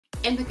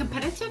In the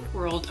competitive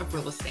world of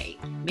real estate,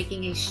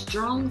 making a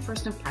strong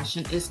first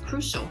impression is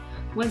crucial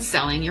when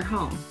selling your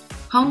home.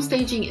 Home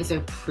staging is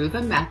a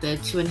proven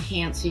method to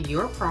enhance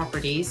your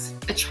property's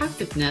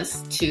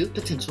attractiveness to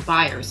potential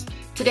buyers.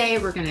 Today,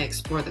 we're going to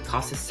explore the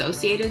costs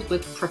associated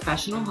with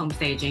professional home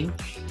staging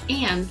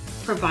and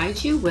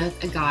provide you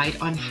with a guide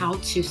on how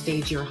to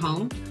stage your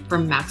home for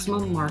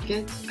maximum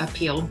market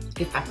appeal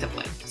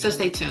effectively. So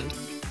stay tuned.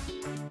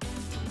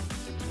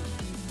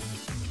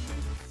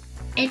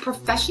 A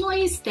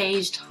professionally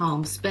staged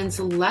home spends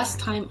less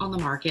time on the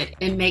market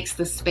and makes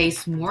the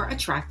space more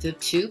attractive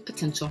to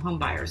potential home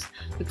buyers.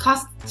 The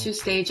cost to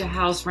stage a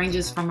house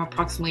ranges from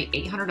approximately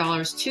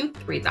 $800 to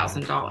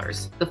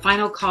 $3,000. The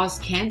final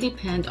cost can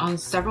depend on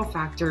several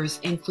factors,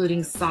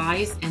 including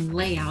size and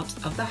layout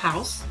of the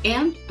house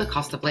and the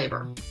cost of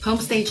labor. Home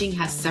staging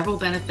has several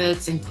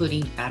benefits,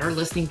 including better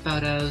listing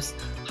photos,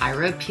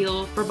 higher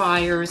appeal for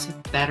buyers,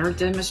 better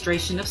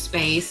demonstration of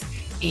space,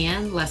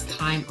 and less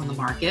time on the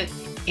market,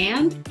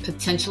 and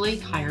potentially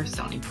higher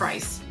selling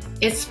price.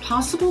 It's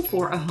possible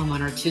for a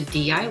homeowner to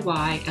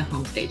DIY a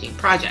home staging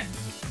project,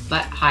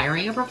 but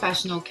hiring a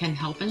professional can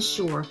help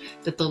ensure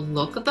that the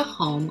look of the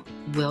home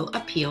will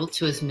appeal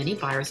to as many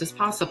buyers as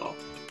possible.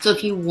 So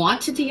if you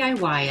want to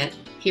DIY it,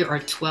 here are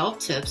 12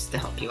 tips to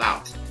help you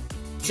out.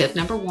 Tip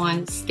number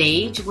 1,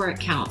 stage where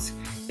it counts.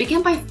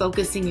 Begin by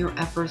focusing your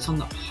efforts on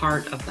the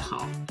heart of the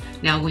home.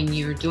 Now, when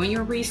you're doing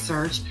your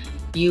research,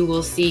 you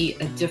will see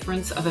a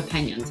difference of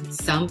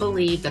opinions. Some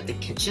believe that the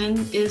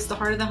kitchen is the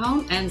heart of the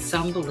home, and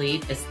some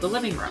believe it's the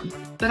living room.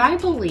 But I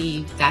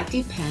believe that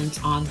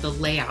depends on the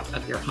layout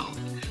of your home.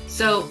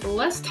 So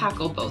let's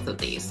tackle both of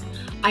these.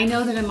 I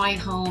know that in my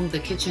home, the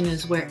kitchen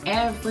is where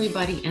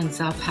everybody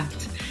ends up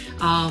at.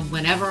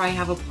 Whenever I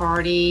have a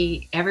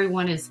party,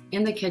 everyone is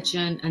in the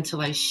kitchen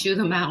until I shoo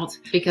them out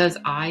because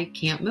I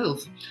can't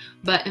move.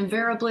 But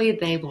invariably,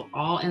 they will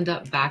all end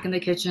up back in the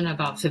kitchen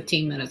about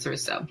 15 minutes or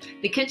so.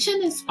 The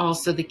kitchen is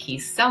also the key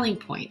selling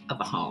point of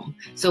a home.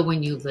 So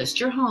when you list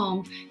your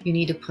home, you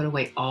need to put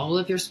away all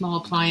of your small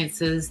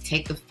appliances,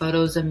 take the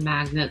photos and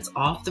magnets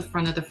off the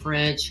front of the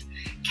fridge.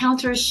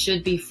 Counters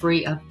should be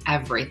free of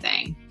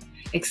everything,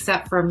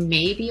 except for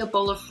maybe a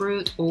bowl of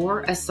fruit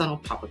or a subtle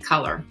pop of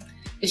color.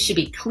 It should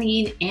be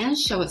clean and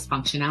show its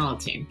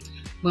functionality.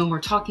 When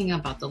we're talking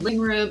about the living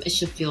room, it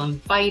should feel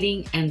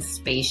inviting and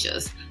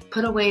spacious.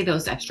 Put away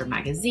those extra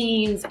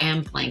magazines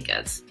and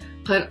blankets.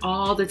 Put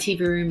all the TV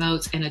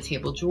remotes in a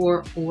table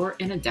drawer or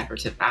in a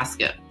decorative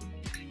basket.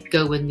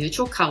 Go with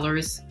neutral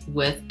colors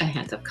with a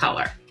hint of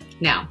color.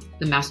 Now,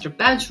 the master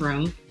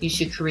bedroom, you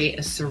should create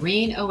a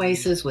serene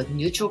oasis with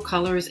neutral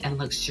colors and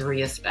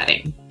luxurious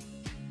bedding.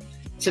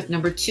 Tip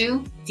number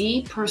 2,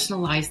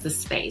 depersonalize the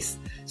space.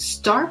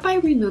 Start by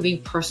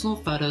removing personal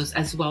photos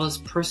as well as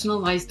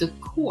personalized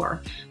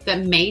decor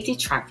that may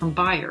detract from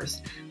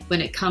buyers. When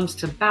it comes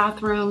to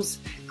bathrooms,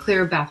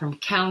 clear bathroom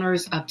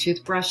counters of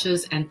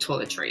toothbrushes and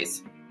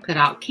toiletries. Put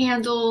out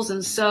candles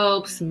and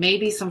soaps,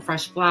 maybe some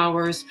fresh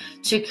flowers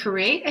to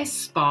create a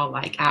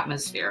spa-like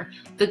atmosphere.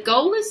 The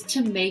goal is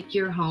to make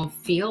your home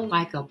feel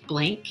like a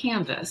blank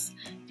canvas,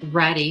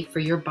 ready for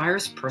your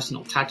buyer's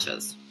personal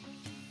touches.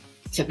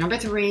 Tip number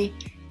 3,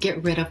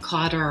 get rid of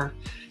clutter.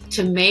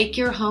 To make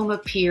your home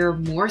appear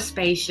more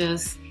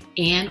spacious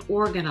and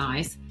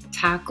organized,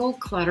 tackle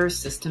clutter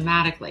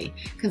systematically.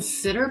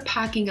 Consider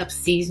packing up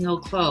seasonal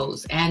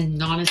clothes and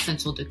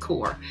non-essential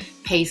decor.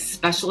 Pay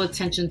special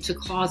attention to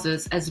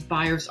closets as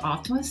buyers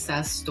often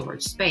assess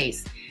storage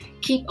space.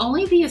 Keep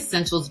only the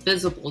essentials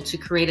visible to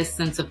create a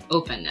sense of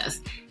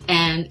openness.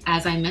 And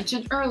as I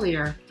mentioned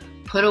earlier,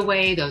 put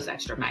away those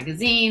extra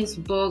magazines,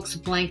 books,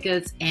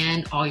 blankets,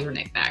 and all your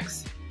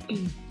knickknacks.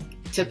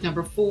 Tip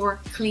number 4,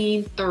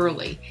 clean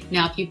thoroughly.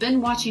 Now, if you've been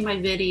watching my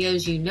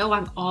videos, you know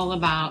I'm all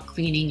about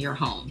cleaning your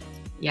home.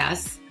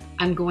 Yes,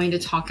 I'm going to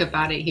talk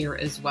about it here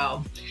as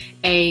well.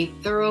 A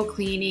thorough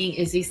cleaning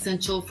is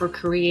essential for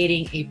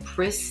creating a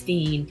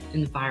pristine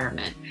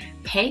environment.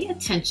 Pay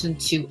attention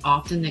to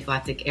often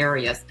neglected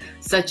areas,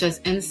 such as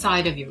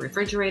inside of your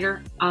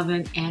refrigerator,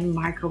 oven, and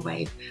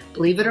microwave.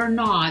 Believe it or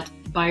not,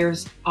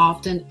 buyers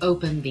often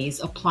open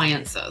these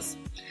appliances.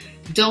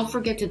 Don't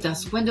forget to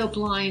dust window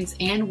blinds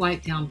and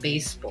wipe down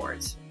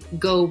baseboards.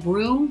 Go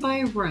room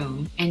by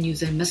room and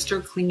use a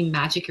Mr. Clean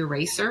Magic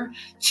Eraser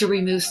to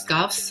remove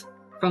scuffs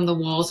from the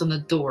walls and the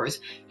doors.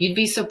 You'd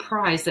be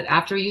surprised that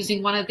after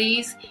using one of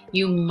these,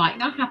 you might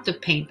not have to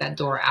paint that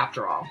door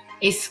after all.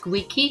 A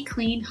squeaky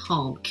clean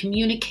home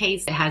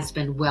communicates it has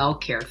been well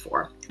cared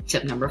for.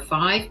 Tip number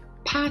 5,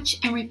 patch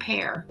and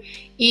repair.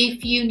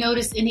 If you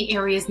notice any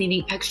areas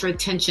needing extra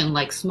attention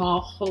like small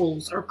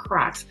holes or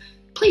cracks,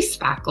 please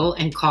spackle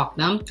and caulk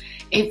them.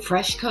 A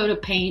fresh coat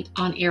of paint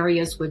on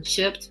areas with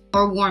chipped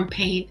or worn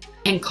paint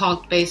and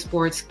caulked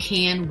baseboards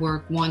can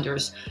work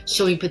wonders,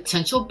 showing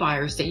potential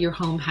buyers that your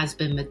home has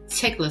been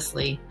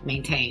meticulously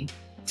maintained.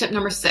 Tip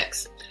number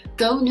 6,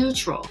 go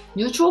neutral.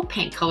 Neutral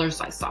paint colors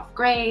like soft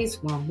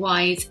grays, warm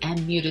whites,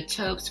 and muted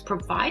taupes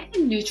provide a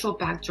neutral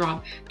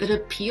backdrop that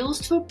appeals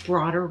to a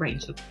broader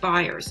range of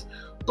buyers.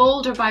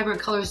 Bold or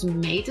vibrant colors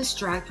may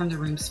distract from the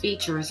room's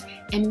features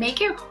and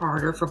make it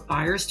harder for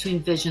buyers to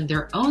envision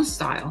their own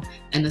style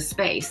in the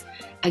space.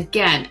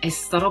 Again, a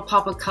subtle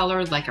pop of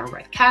color like a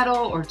red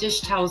kettle or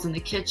dish towels in the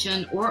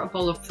kitchen or a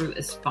bowl of fruit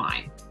is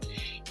fine.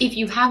 If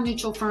you have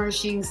neutral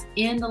furnishings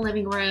in the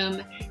living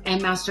room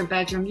and master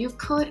bedroom, you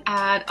could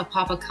add a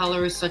pop of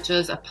colors such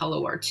as a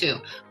pillow or two,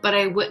 but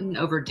I wouldn't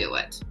overdo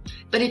it.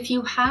 But if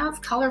you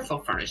have colorful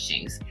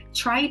furnishings,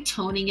 try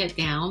toning it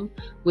down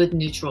with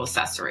neutral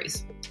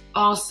accessories.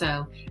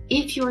 Also,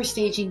 if you're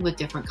staging with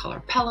different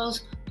colored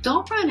pillows,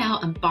 don't run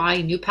out and buy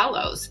new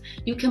pillows.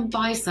 You can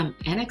buy some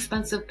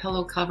inexpensive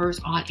pillow covers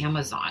on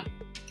Amazon.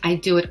 I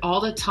do it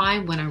all the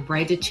time when I'm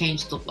ready to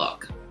change the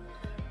look.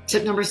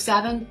 Tip number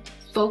 7,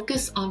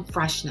 focus on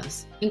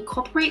freshness.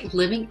 Incorporate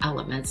living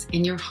elements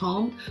in your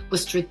home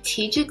with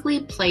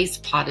strategically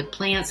placed potted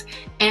plants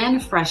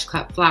and fresh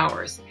cut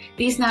flowers.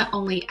 These not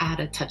only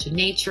add a touch of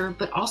nature,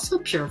 but also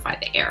purify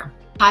the air.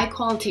 High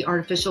quality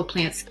artificial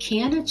plants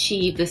can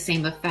achieve the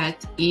same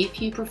effect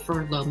if you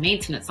prefer low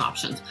maintenance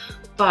options,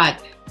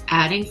 but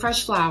adding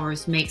fresh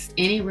flowers makes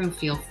any room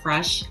feel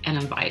fresh and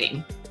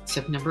inviting.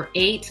 Tip number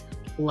 8,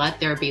 let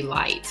there be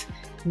light.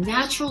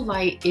 Natural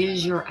light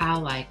is your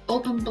ally.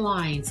 Open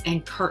blinds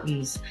and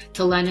curtains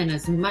to let in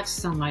as much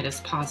sunlight as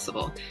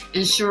possible.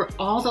 Ensure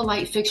all the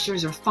light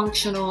fixtures are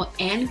functional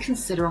and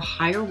consider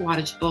higher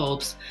wattage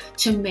bulbs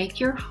to make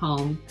your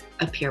home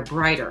appear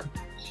brighter.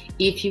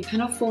 If you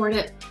can afford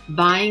it,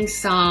 buying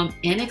some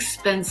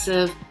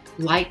inexpensive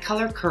light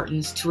color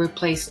curtains to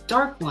replace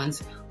dark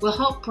ones will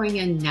help bring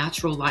in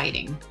natural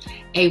lighting.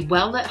 A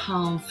well-lit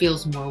home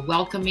feels more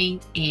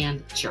welcoming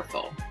and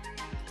cheerful.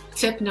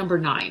 Tip number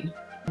 9.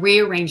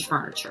 Rearrange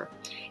furniture.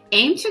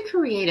 Aim to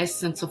create a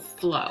sense of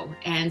flow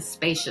and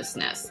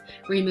spaciousness.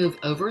 Remove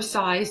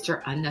oversized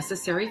or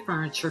unnecessary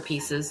furniture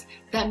pieces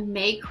that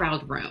may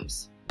crowd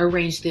rooms.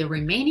 Arrange the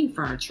remaining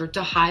furniture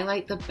to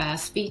highlight the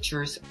best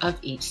features of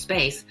each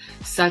space,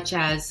 such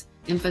as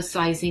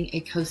emphasizing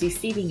a cozy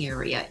seating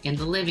area in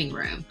the living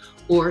room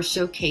or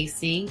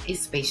showcasing a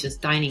spacious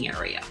dining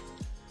area.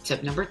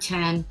 Tip number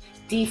 10,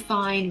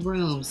 define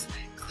rooms.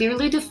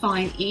 Clearly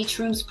define each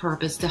room's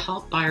purpose to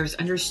help buyers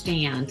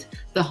understand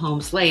the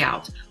home's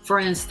layout. For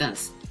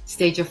instance,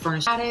 stage a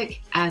furnished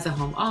attic as a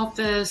home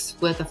office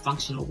with a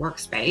functional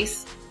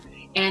workspace,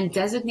 and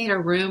designate a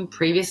room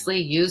previously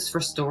used for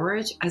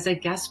storage as a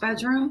guest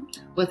bedroom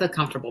with a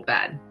comfortable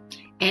bed.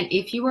 And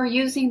if you are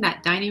using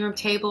that dining room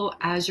table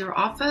as your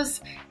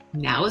office,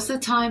 now is the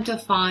time to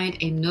find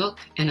a nook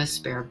in a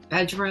spare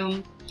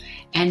bedroom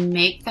and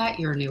make that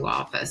your new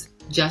office.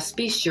 Just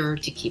be sure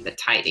to keep it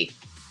tidy.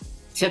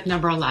 Tip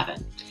number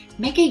 11,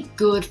 make a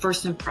good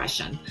first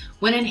impression.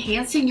 When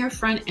enhancing your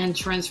front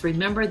entrance,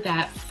 remember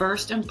that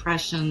first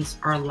impressions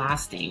are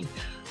lasting.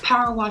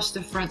 Power wash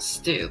the front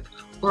stoop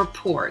or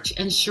porch,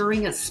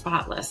 ensuring it's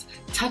spotless.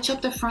 Touch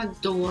up the front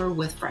door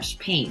with fresh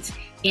paint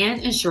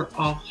and ensure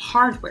all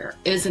hardware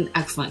is in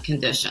excellent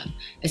condition.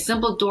 A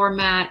simple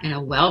doormat and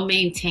a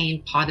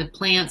well-maintained potted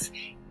plants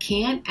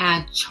can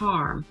add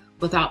charm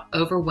without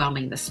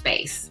overwhelming the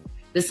space.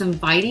 This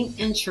inviting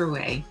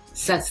entryway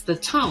sets the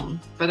tone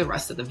for the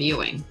rest of the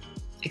viewing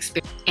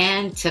experience.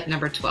 And tip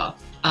number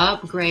 12,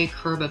 upgrade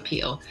curb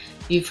appeal.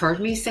 You've heard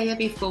me say it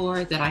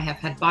before that I have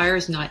had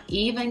buyers not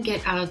even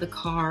get out of the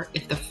car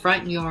if the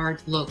front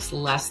yard looks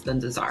less than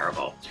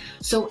desirable.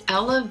 So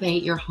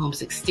elevate your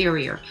home's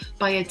exterior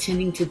by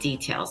attending to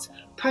details.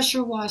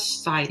 Pressure wash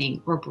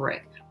siding or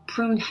brick,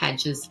 prune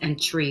hedges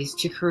and trees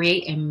to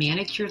create a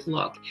manicured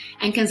look,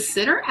 and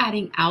consider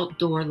adding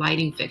outdoor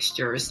lighting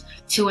fixtures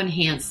to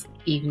enhance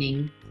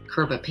evening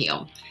curb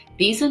appeal.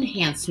 These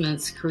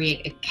enhancements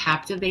create a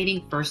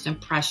captivating first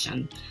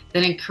impression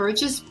that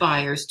encourages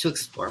buyers to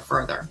explore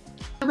further.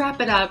 To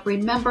wrap it up,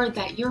 remember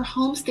that your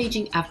home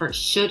staging efforts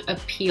should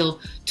appeal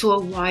to a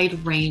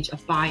wide range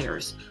of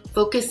buyers,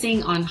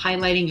 focusing on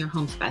highlighting your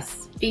home's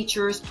best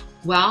features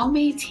while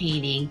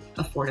maintaining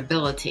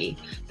affordability.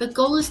 The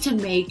goal is to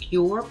make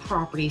your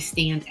property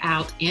stand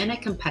out in a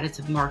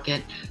competitive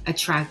market,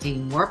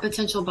 attracting more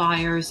potential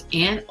buyers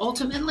and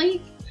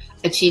ultimately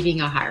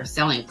achieving a higher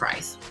selling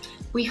price.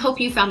 We hope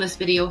you found this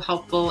video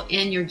helpful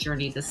in your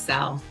journey to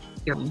sell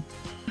your home.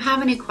 If you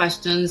have any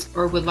questions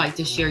or would like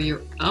to share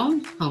your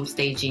own home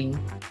staging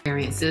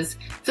experiences,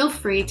 feel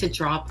free to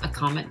drop a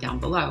comment down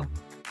below.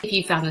 If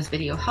you found this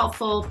video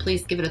helpful,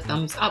 please give it a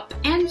thumbs up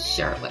and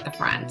share it with a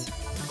friend.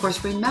 Of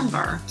course,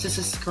 remember to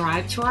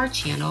subscribe to our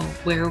channel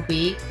where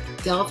we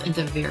delve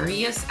into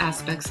various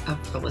aspects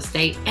of real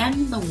estate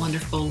and the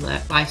wonderful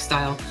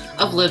lifestyle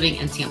of living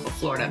in Tampa,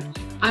 Florida.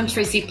 I'm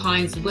Tracey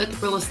Pines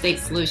with Real Estate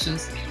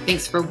Solutions.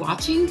 Thanks for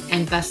watching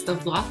and best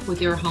of luck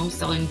with your home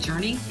selling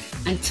journey.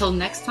 Until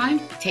next time,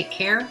 take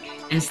care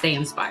and stay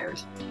inspired.